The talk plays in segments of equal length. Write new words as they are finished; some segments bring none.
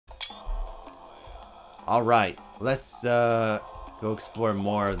Alright, let's go explore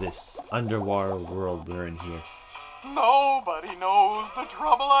more of this underwater world we're in here. Nobody knows the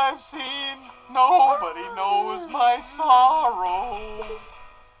trouble I've seen. Nobody knows my sorrow.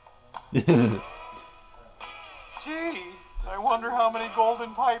 Gee, I wonder how many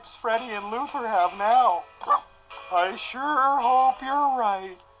golden pipes Freddi and Luther have now. I sure hope you're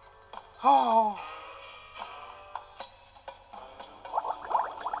right. Oh.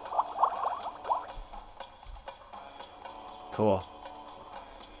 Cool.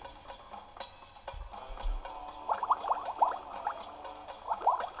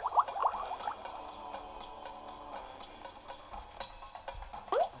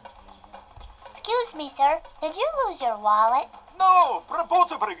 Excuse me, sir. Did you lose your wallet? No, no. Told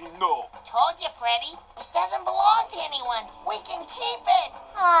you, Freddi. It doesn't belong to anyone. We can keep it.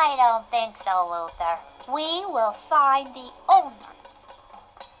 I don't think so, Luther. We will find the owner.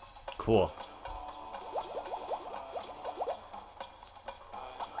 Cool.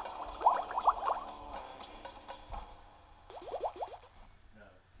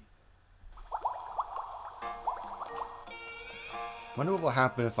 Wonder what will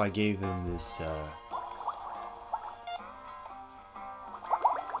happen if I gave him this,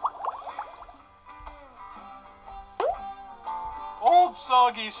 Old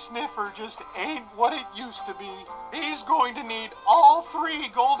Soggy Sniffer just ain't what it used to be. He's going to need all 3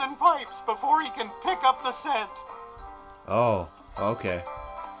 golden pipes before he can pick up the scent. Oh, okay.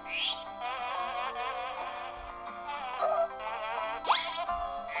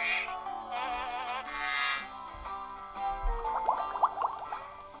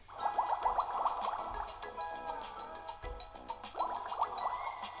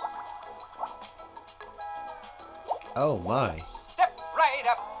 Oh my. Step right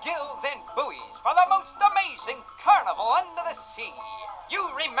up, gills and buoys, for the most amazing carnival under the sea. You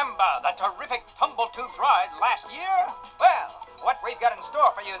remember the terrific tumble tubes ride last year? Well, what we've got in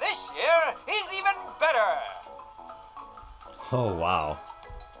store for you this year is even better. Oh wow.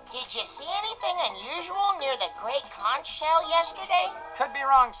 Did you see anything unusual near the Great Conch Shell yesterday? Could be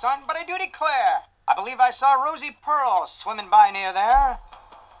wrong, son, but I do declare, I believe I saw Rosie Pearl swimming by near there.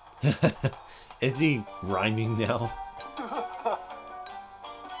 Is he rhyming now?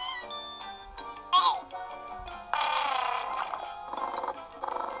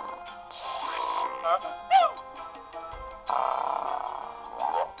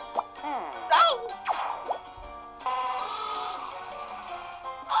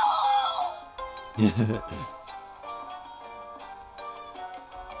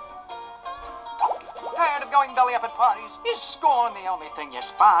 Tired of going belly up at parties? Is scorn the only thing you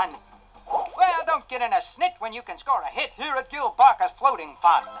spawn? Well, don't get in a snit when you can score a hit here at Gil Barker's Floating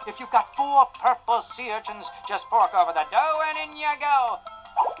Fun. If you've got 4 purple sea urchins, just fork over the dough and in you go.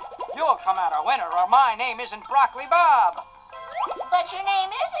 You'll come out a winner, or my name isn't Broccoli Bob. But your name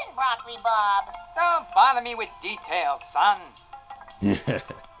isn't Broccoli Bob. Don't bother me with details, son.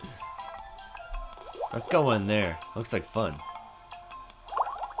 Let's go in there. Looks like fun.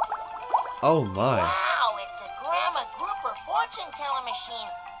 Oh my. Wow, it's a Grandma Grouper fortune-telling machine.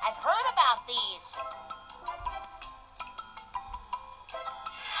 I've heard about these.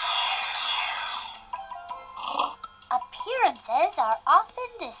 Appearances are often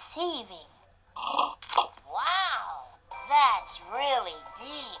deceiving. Wow, that's really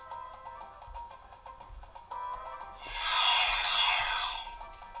deep.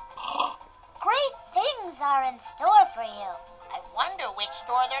 Great things are in store for you. I wonder which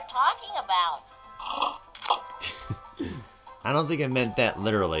store they're talking about. I don't think I meant that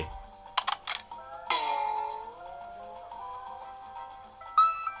literally.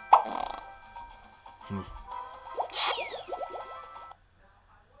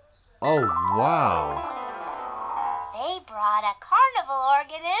 Oh, wow. They brought a carnival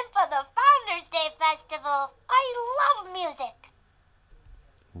organ in for the Founders Day Festival. I love music.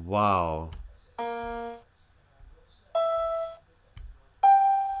 Wow.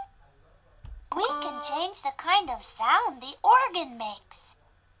 We can change the kind of sound the organ makes.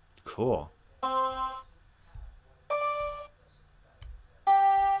 Cool.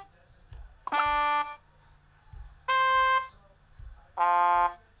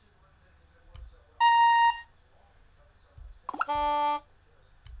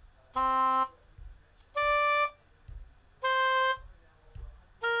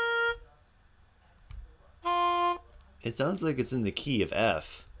 It sounds like it's in the key of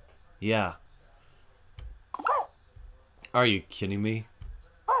F. Yeah. Are you kidding me?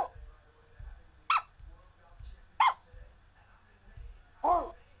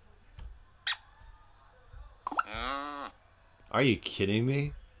 Are you kidding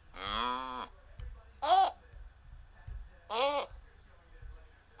me? Oh,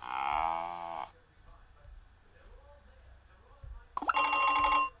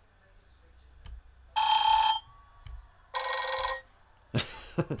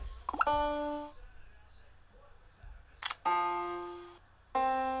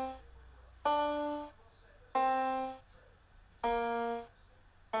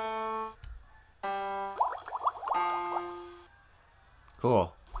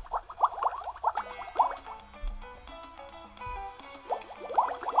 Cool.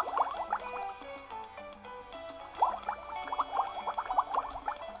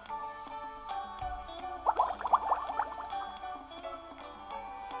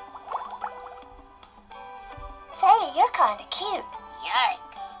 Say, you're kinda cute.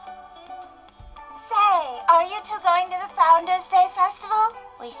 Yikes. Say, are you two going to the Founders Day Festival?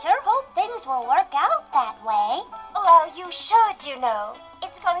 We sure hope things will work out that way. Well, you should, you know.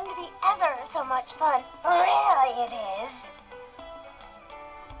 It's going to be ever so much fun. Really it is.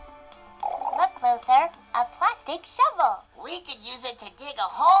 Look, Luther, a plastic shovel. We could use it to dig a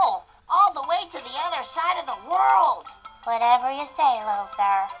hole all the way to the other side of the world. Whatever you say,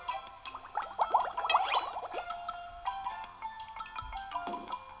 Luther.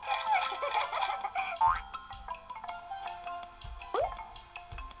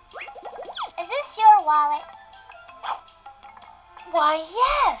 Is this your wallet? Why,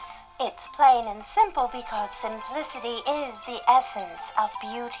 yes. It's plain and simple because simplicity is the essence of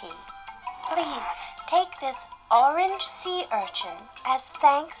beauty. Please take this orange sea urchin as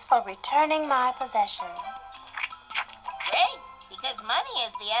thanks for returning my possession. Great, because money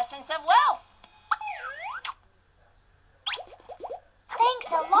is the essence of wealth.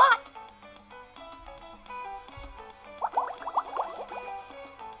 Thanks a lot.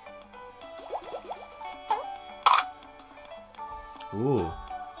 Ooh.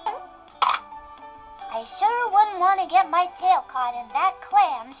 I sure wouldn't want to get my tail caught in that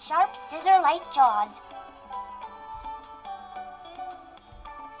clam's sharp scissor-like jaws.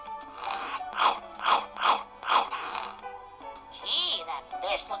 Gee, that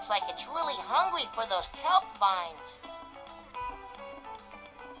fish looks like it's really hungry for those kelp vines.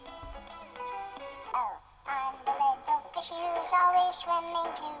 Oh, I'm the little fishy who's always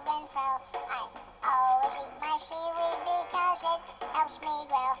swimming to and fro. I always eat my seaweed because it helps me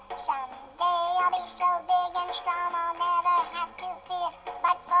grow. Someday I'll be so big and strong I'll never have to fear.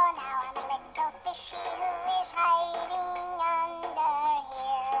 But for now I'm a little fishy who is hiding under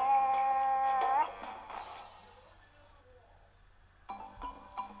here.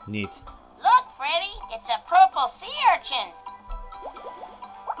 Neat. Look, Freddi, it's a purple sea urchin.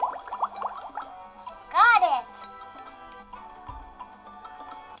 Got it.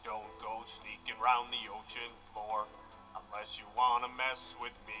 Don't go sneaking round the ocean floor unless you want to mess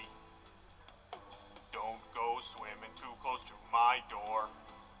with me. Don't go swimming too close to my door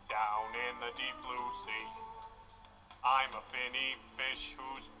down in the deep blue sea. I'm a finny fish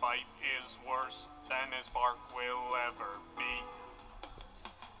whose bite is worse than his bark will ever be.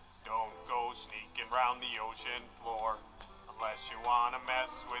 Don't go sneaking round the ocean floor unless you want to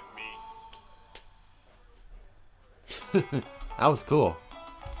mess with me. That was cool.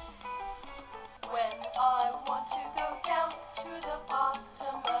 When I want to go down to the bottom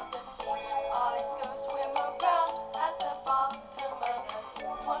of the sea, I go swim around at the bottom of the sea.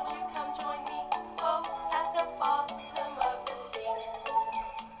 Won't you come join me? Oh, at the bottom of the sea,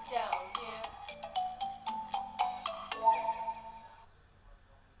 down here.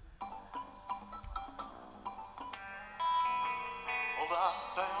 Well, dive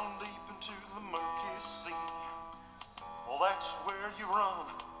down deep into the murky sea. Well, that's where you run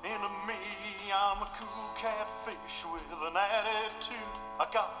into me. I'm a cool catfish with an attitude. I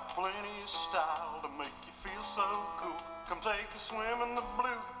got plenty of style to make you feel so cool. Come take a swim in the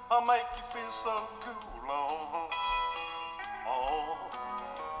blue. I'll make you feel so cool. Oh, oh.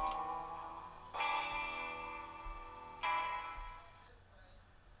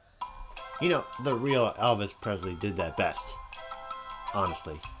 You know, the real Elvis Presley did that best.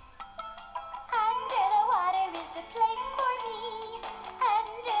 Honestly. Under the water is the place for me.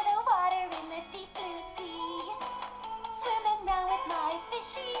 Under the water in the deep blue sea. Swimming round with my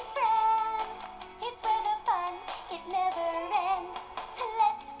fishy friends. It's where the fun, it never ends.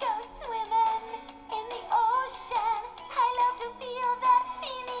 Let's go swimming in the ocean. I love to feel that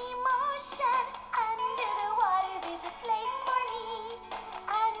feeny motion. Under the water is a place for me.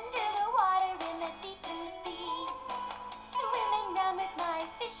 Under the water in the deep blue sea. Swimming round with my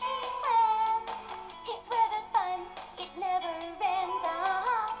fishy friends. It's where the fun, it never ends.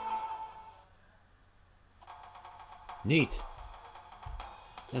 Neat.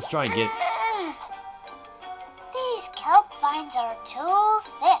 Let's try and get... These kelp vines are too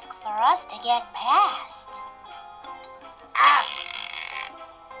thick for us to get past. Ah!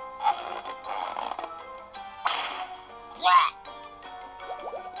 Blah!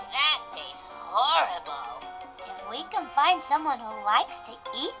 find someone who likes to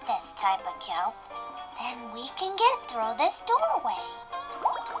eat this type of kelp, then we can get through this doorway.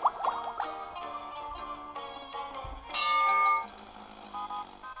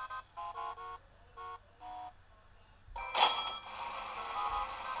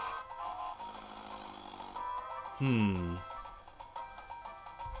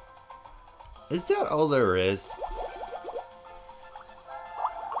 Is that all there is?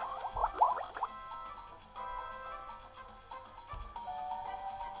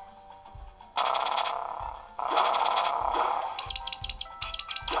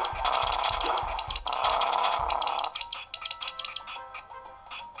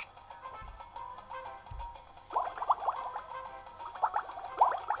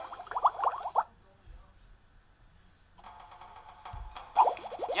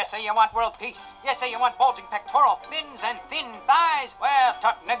 You say you want world peace. You say you want bulging pectoral fins and thin thighs. Well,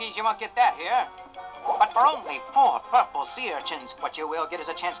 tuck nuggies, you won't get that here. But for only 4 purple sea urchins, what you will get is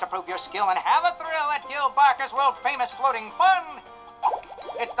a chance to prove your skill and have a thrill at Gil Barker's world-famous floating fun.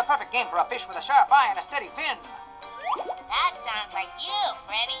 It's the perfect game for a fish with a sharp eye and a steady fin. That sounds like you,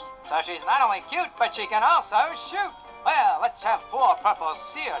 Freddi. So she's not only cute, but she can also shoot. Well, let's have 4 purple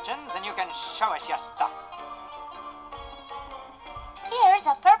sea urchins and you can show us your stuff. Here's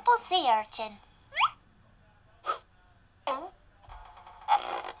a purple sea urchin.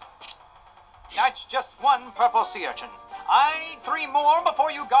 That's just 1 purple sea urchin. I need 3 more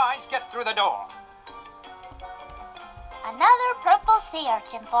before you guys get through the door. Another purple sea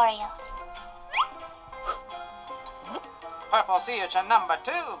urchin for you. Purple sea urchin number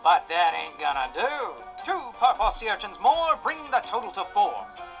 2, but that ain't gonna do. 2 purple sea urchins more bring the total to 4.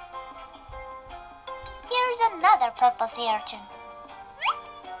 Here's another purple sea urchin.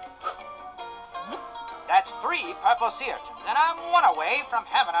 That's 3 purple sea urchins, and I'm 1 away from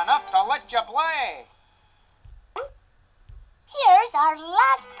having enough to let you play. Here's our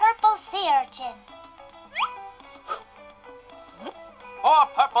last purple sea urchin. 4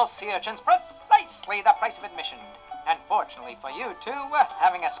 purple sea urchins, precisely the price of admission. And fortunately for you two, we're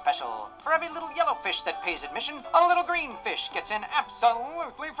having a special. For every little yellow fish that pays admission, a little green fish gets in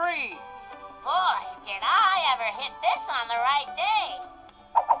absolutely free. Boy, did I ever hit this on the right day.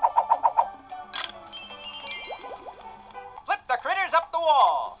 Flip the critters up the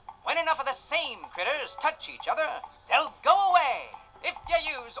wall. When enough of the same critters touch each other, they'll go away. If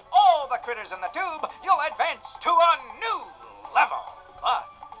you use all the critters in the tube, you'll advance to a new level. But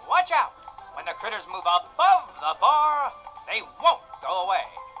watch out. When the critters move above the bar, they won't go away.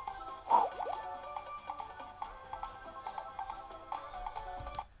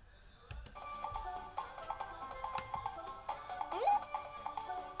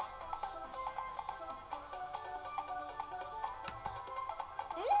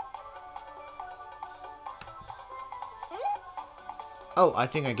 Oh, I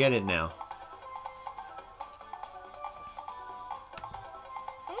think I get it now.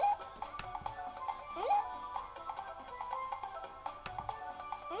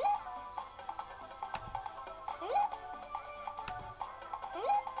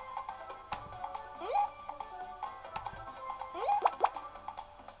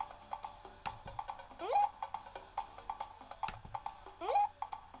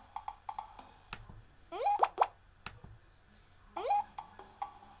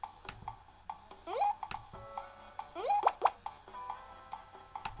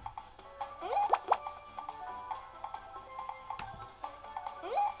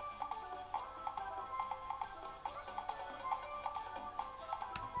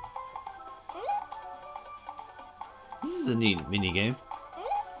 This is a neat mini game.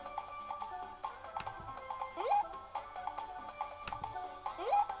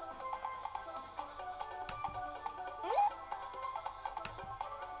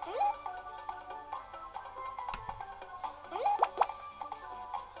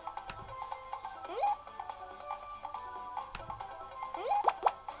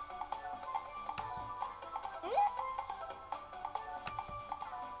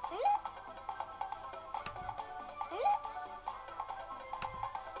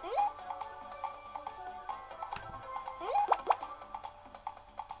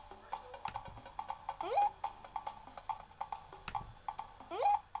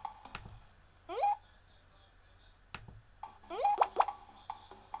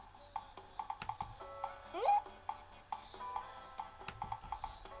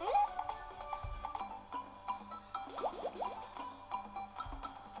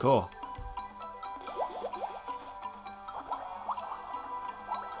 Cool.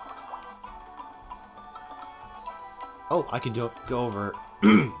 Oh, I can go over.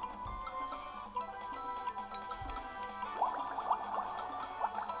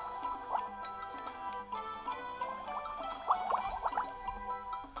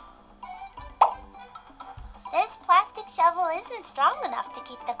 to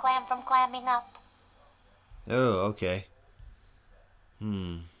keep the clam from clamming up. Oh, okay.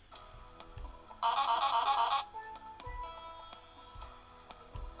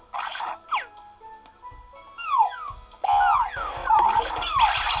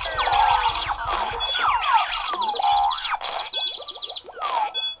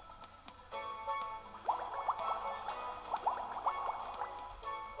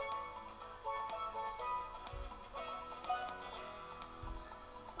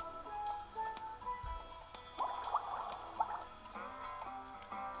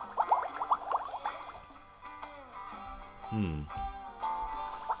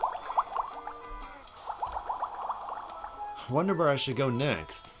 I wonder where I should go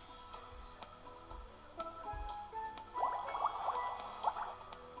next.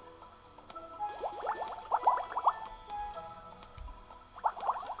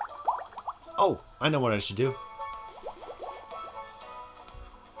 Oh, I know what I should do.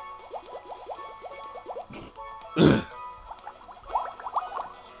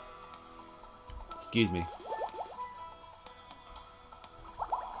 Excuse me.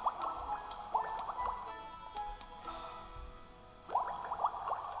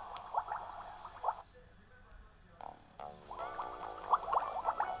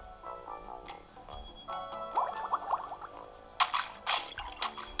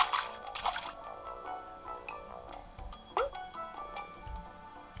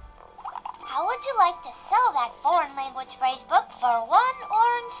 How would you like to sell that foreign language phrase book for 1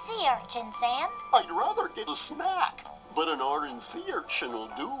 orange sea urchin, Sam? I'd rather get a snack, but an orange sea urchin will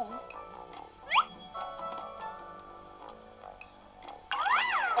do.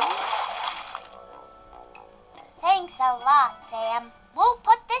 Thanks a lot, Sam. We'll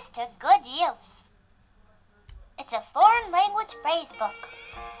put this to good use. It's a foreign language phrase book.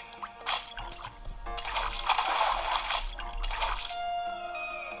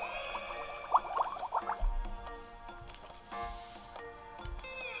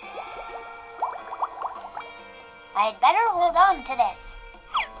 I'd better hold on to this.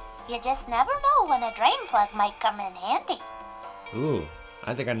 You just never know when a drain plug might come in handy. Ooh,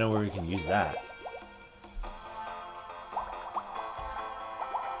 I think I know where we can use that.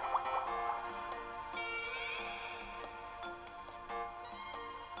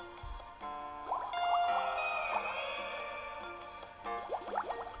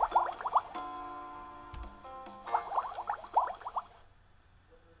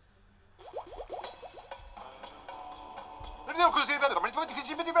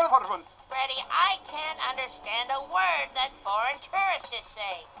 Freddi, I can't understand a word that foreign tourist is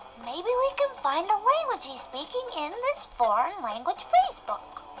saying. Maybe we can find the language he's speaking in this foreign language phrase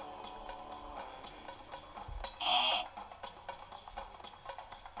book.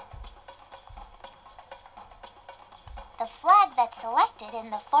 The flag that's selected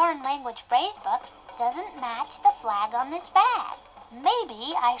in the foreign language phrase book doesn't match the flag on this bag.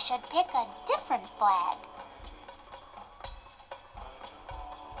 Maybe I should pick a different flag.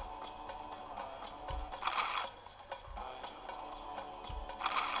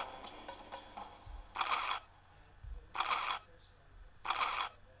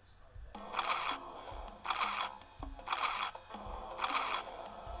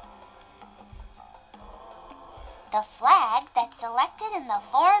 The flag that's selected in the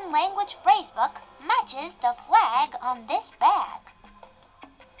foreign language phrase book matches the flag on this bag.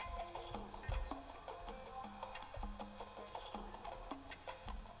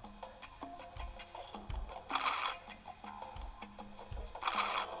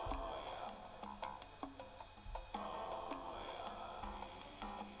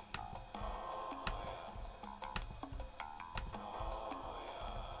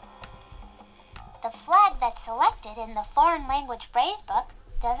 The flag that's selected in the foreign language phrase book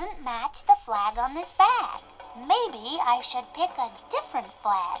doesn't match the flag on this bag. Maybe I should pick a different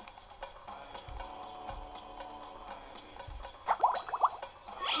flag.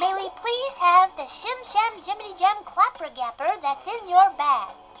 May we please have the Shim Sham Jimmity Jam Clapper Gapper that's in your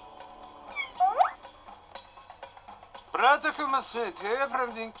bag?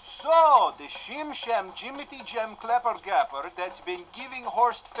 So, the Shim Sham Jimmity Jam Clapper Gapper that's been giving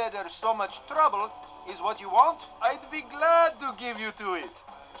Horst Feather so much trouble is what you want? I'd be glad to give you to it.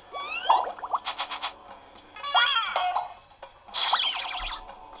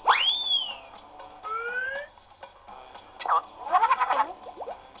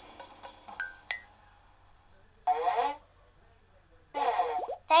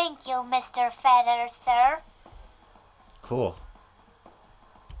 Thank you, Mr. Feather, sir. Cool.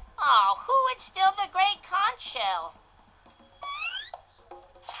 Oh, who would steal the Great Conch Shell?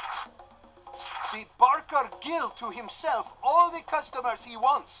 the Barker Gill to himself all the customers he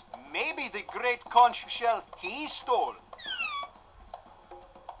wants. Maybe the Great Conch Shell he stole.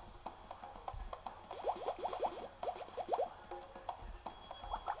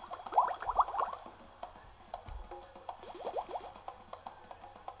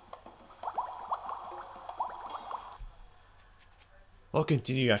 I'll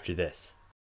continue after this.